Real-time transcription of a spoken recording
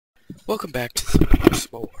Welcome back to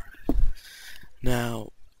Spore. Now,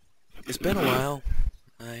 it's been a while.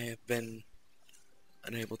 I have been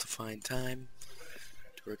unable to find time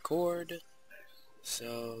to record,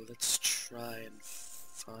 so let's try and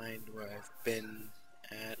find where I've been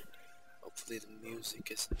at. Hopefully the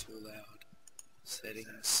music isn't too loud.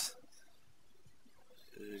 Settings.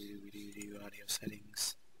 Audio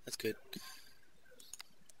settings. That's good.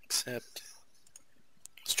 Except,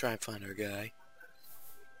 let's try and find our guy.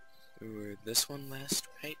 We were this one last,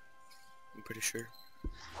 right? I'm pretty sure.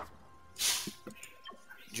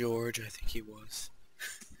 George, I think he was.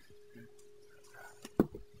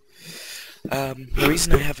 The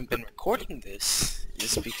reason I haven't been recording this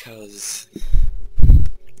is because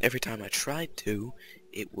every time I tried to,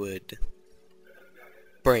 it would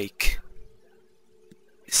break.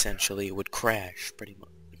 Essentially, it would crash pretty much,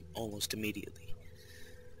 almost immediately.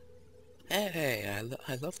 Hey,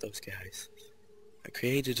 I love those guys. I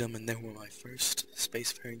created them and they were my first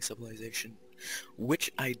spacefaring civilization,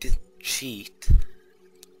 which I didn't cheat.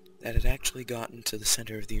 That had actually gotten to the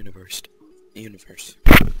center of the universe.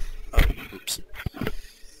 Oh, oops.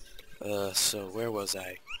 So where was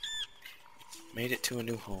I? Made it to a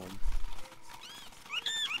new home.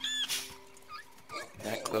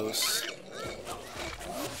 That close.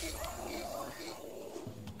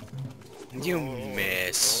 You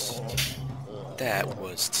missed. That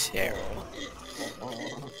was terrible.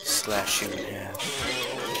 Slash you in half.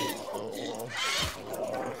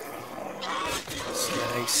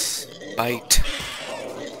 Slice. Bite.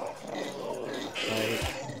 Bite.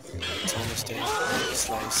 It's almost dead.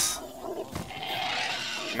 Slice.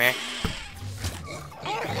 Meh.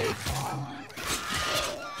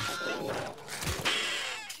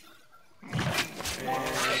 And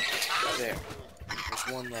there. There's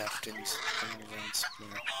one left and he's coming around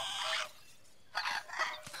somewhere.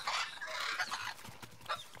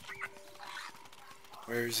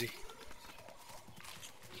 Where is he?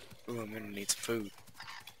 Ooh, I'm gonna need some food.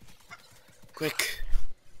 Quick!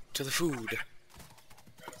 To the food!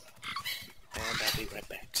 And I'll be right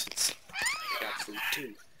back since I got food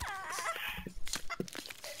too.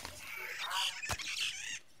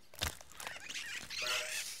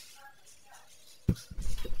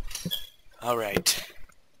 Alright.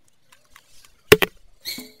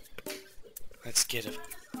 Let's get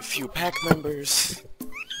a few pack members.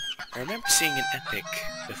 I remember seeing an epic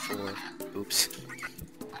before. Oops.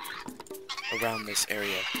 Around this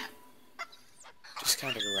area. Just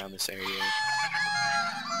kind of around this area.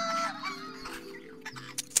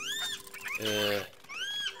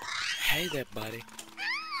 Hey there, buddy.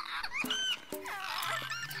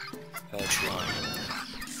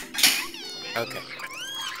 Okay.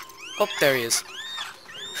 Oh, there he is.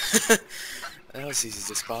 That was easy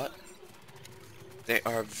to spot. They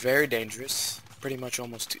are very dangerous. Pretty much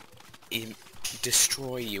almost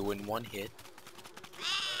destroy you in one hit.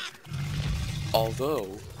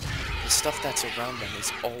 Although, the stuff that's around them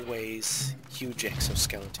is always huge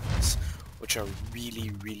exoskeletons, which are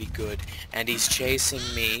really, really good. And he's chasing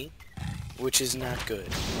me, which is not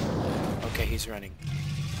good. Okay, he's running.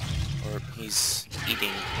 Or he's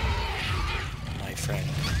eating my friend.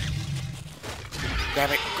 Grab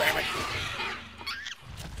it, grab it!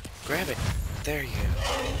 Grab it! There you go.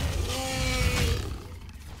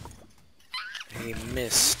 He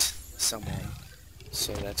missed someone,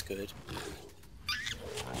 so that's good.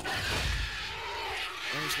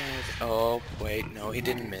 Where's my other... Oh, wait, no, he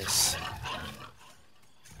didn't miss.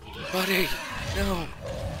 Buddy, no!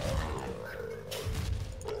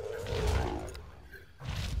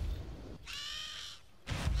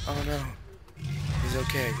 Oh no. He's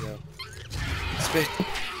okay, though. Spit!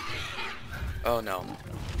 Oh no.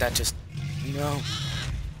 That just... No!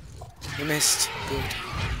 He missed. Good.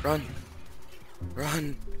 Run!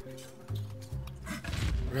 Run!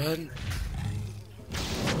 Run!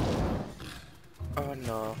 Oh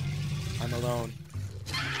no. I'm alone.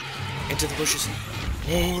 Into the bushes.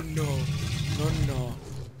 Oh no! No, no.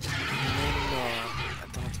 No, no. I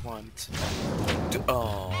don't want.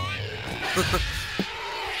 Oh.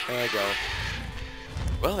 There I go.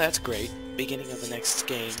 Well, that's great. Beginning of the next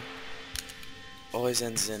game. Always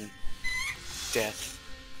ends in death.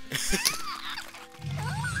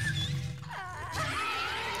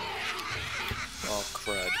 Oh,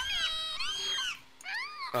 crud.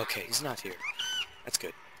 Okay, he's not here. That's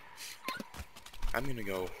good. I'm gonna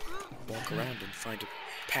go walk around and find a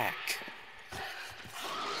pack.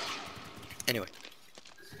 Anyway.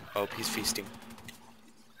 Oh, he's feasting.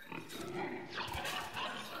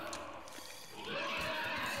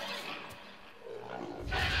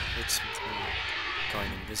 It's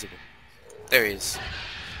going invisible. There he is.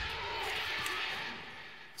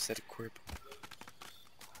 Is that a quirp?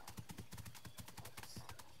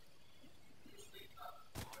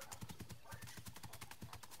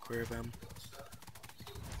 Quirp.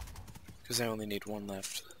 Because I only need one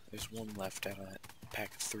left. There's one left out of that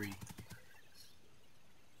pack of 3.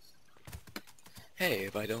 Hey,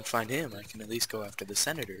 if I don't find him, I can at least go after the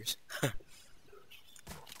senators.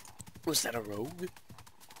 Was that a rogue?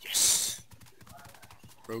 Yes!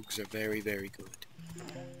 Rogues are very, very good.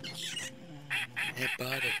 Hey,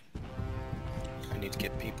 buddy. I need to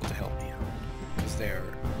get people to help me out. Because they're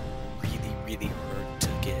really, really hard to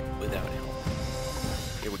get without help.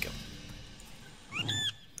 Here we go.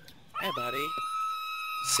 Hey, buddy.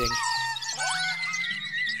 Sing.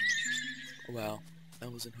 Wow,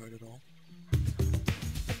 that wasn't hard at all.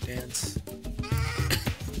 Dance.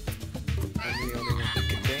 I'm the only one who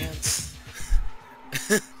can dance.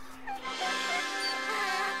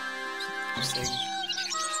 Sing.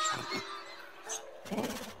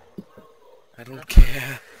 I don't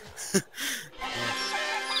care. Sing.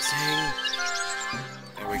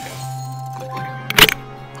 There we go.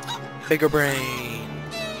 Bigger brain.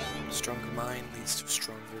 Stronger mind leads to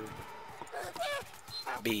stronger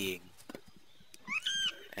being.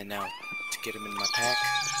 And now, to get him in my pack.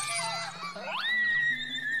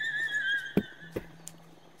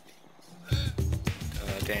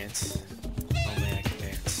 Dance. Only I can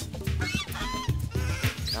dance.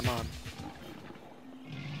 Come on.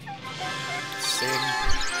 Sing.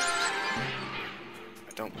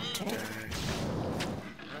 I don't want to die.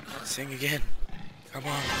 Sing again. Come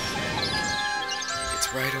on.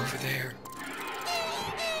 It's right over there.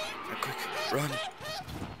 Now quick. Run.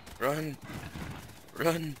 Run.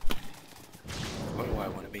 Run. What do I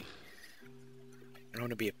want to be? I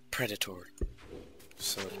want to be a predator.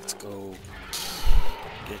 So let's go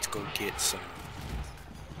get some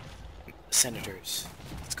senators.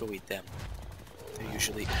 Let's go eat them. They're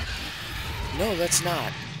usually... No, let's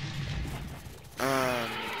not.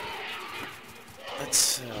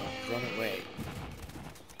 Let's run away.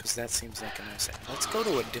 Because that seems like a nice... Let's go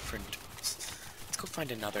to a different place. Let's go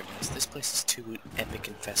find another nest. This place is too epic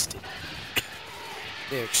infested.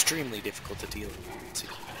 They're extremely difficult to deal with, to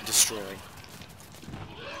destroy.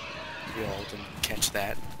 You all didn't catch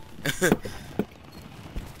that.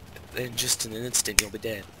 In just an instant, you'll be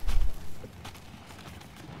dead.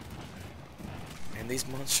 And these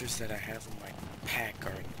monsters that I have in my pack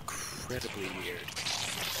are incredibly weird.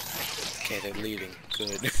 Okay, they're leaving.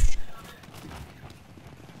 Good.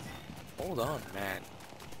 Hold on, man.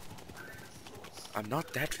 I'm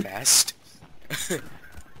not that fast.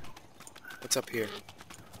 What's up here?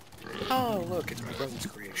 Oh, look, it's my brother's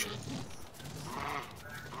creation.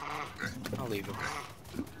 I'll leave him.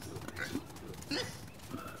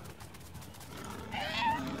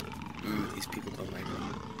 Ooh, these people don't like me.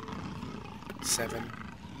 7.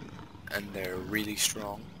 And they're really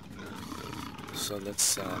strong. So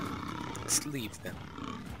let's leave them.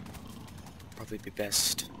 Probably be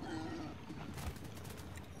best.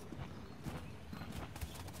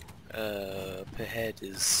 Up ahead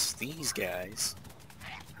is these guys.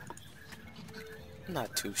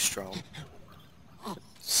 Not too strong.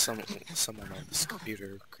 Someone on this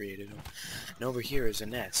computer created them. And over here is a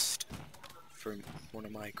nest from one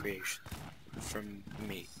of my creations. From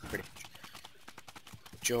me, pretty much.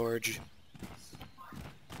 George.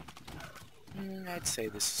 I'd say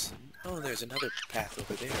this is... Oh, there's another path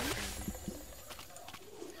over there, apparently.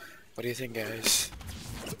 What do you think, guys?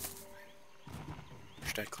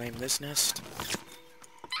 Should I claim this nest?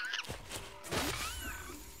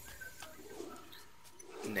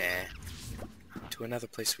 Nah. To another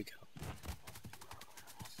place we go.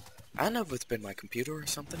 I don't know if it's been my computer or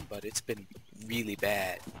something, but it's been really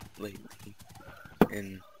bad lately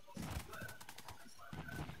in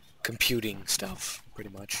computing stuff, pretty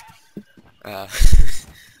much.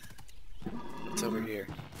 What's over here?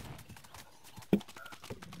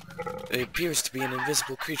 It appears to be an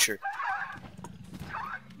invisible creature.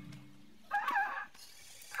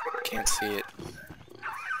 Can't see it.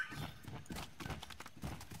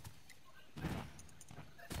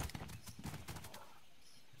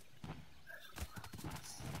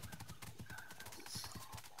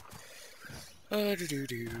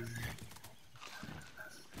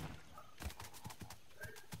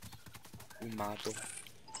 Umado.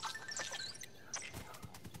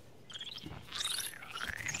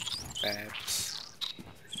 Babs.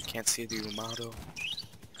 Can't see the Umado.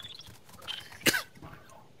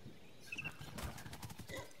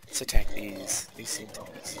 Let's attack these. These seem to be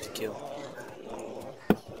easy to kill.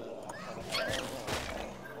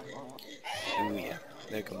 Ooh yeah,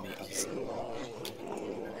 they're gonna be easy.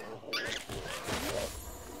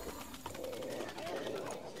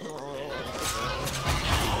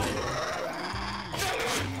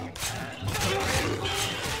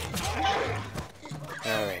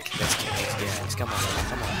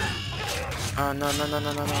 No, no, no, no,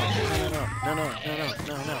 no, no, no, no, no, no, no,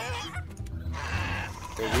 no, no.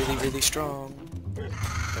 They're really, really strong.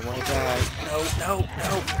 They want to die. No, no,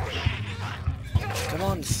 no. Come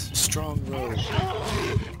on, strong rogue.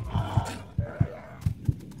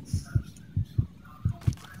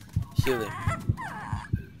 Heal him.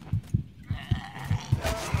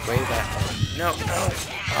 Way back. No, no.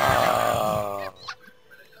 Oh.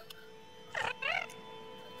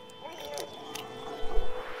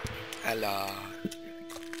 Hello.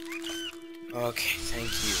 Okay,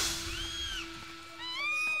 thank you.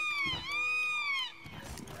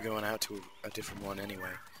 We're going out to a different one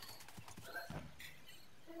anyway.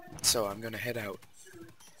 So I'm gonna head out.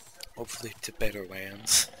 Hopefully to better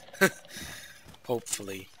lands.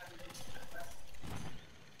 Hopefully.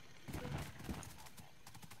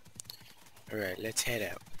 Alright, let's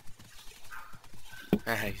head out.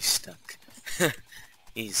 Ah, he's stuck.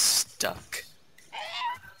 He's stuck.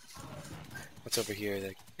 What's over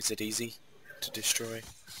here? Is it easy to destroy?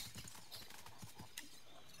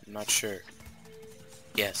 I'm not sure.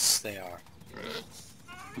 Yes, they are.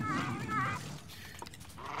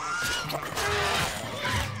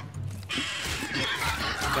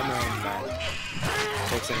 Come on, man.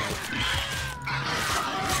 Take them out.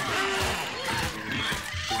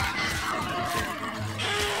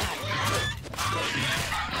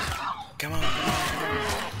 Come on, come on.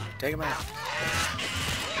 Take him out.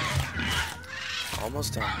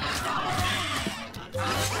 Almost done.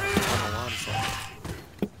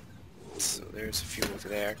 So there's a few over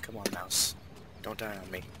there. Come on, mouse. Don't die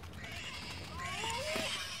on me.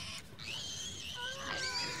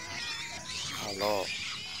 Hello.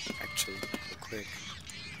 Actually, real quick.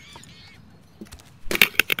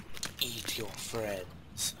 Eat your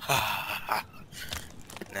friends. Ha ha ha.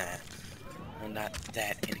 Nah. I'm not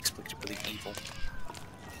that inexplicably evil.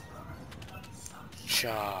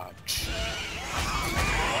 Charge.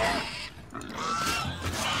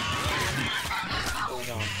 Hold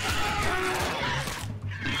on.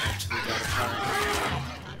 Actually got a power.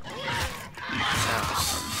 Mouse.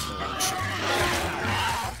 So it should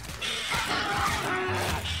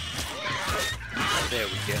oh, there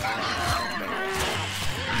we go.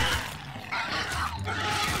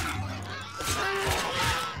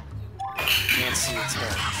 Can't see its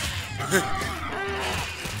head.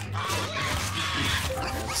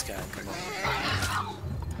 This guy, come on.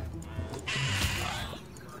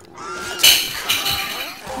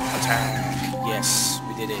 Attack! Yes,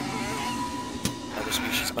 we did it. Other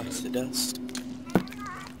species bites the dust.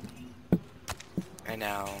 And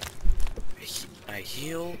now I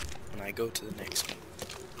heal and I go to the next one.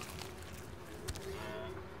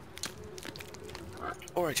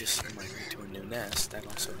 Or I just migrate to a new nest, that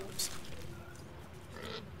also helps.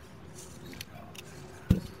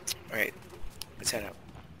 Alright, let's head out.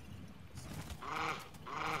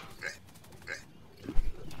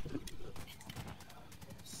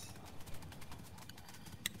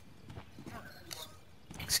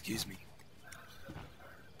 Excuse me.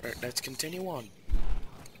 Alright, let's continue on.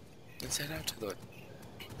 Let's head out to the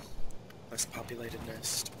less populated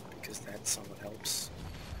nest, because that somewhat helps.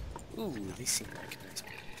 Ooh, these seem like a nice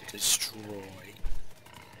one to destroy.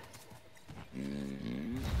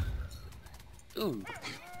 Ooh.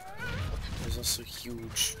 There's also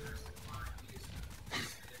huge...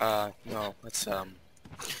 no, let's,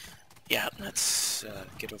 yeah, let's,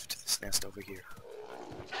 get over to this nest over here.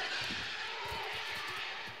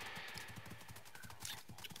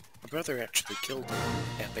 My brother actually killed an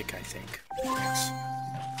epic, I think. Thanks.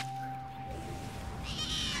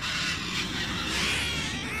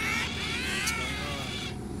 What's going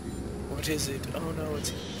on? What is it? Oh no,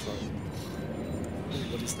 it's info.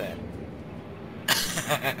 Ooh, what is that?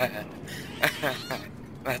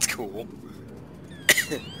 That's cool.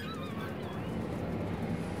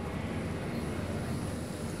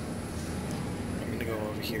 I'm gonna go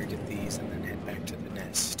over here, get these, and then head back to the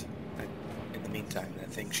nest. In the meantime,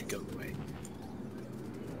 that thing should go away.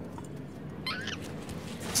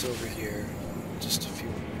 It's over here. Just a few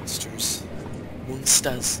monsters.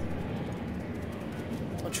 Monsters.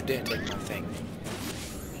 Don't you dare take my thing.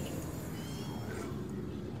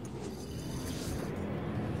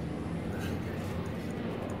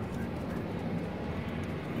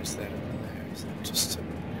 What's that over there? Is that just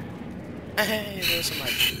a... Hey, those are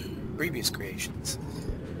my previous creations.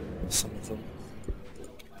 Some of them.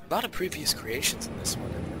 A lot of previous creations in this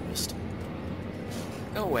one, I've noticed.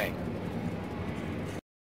 Go away.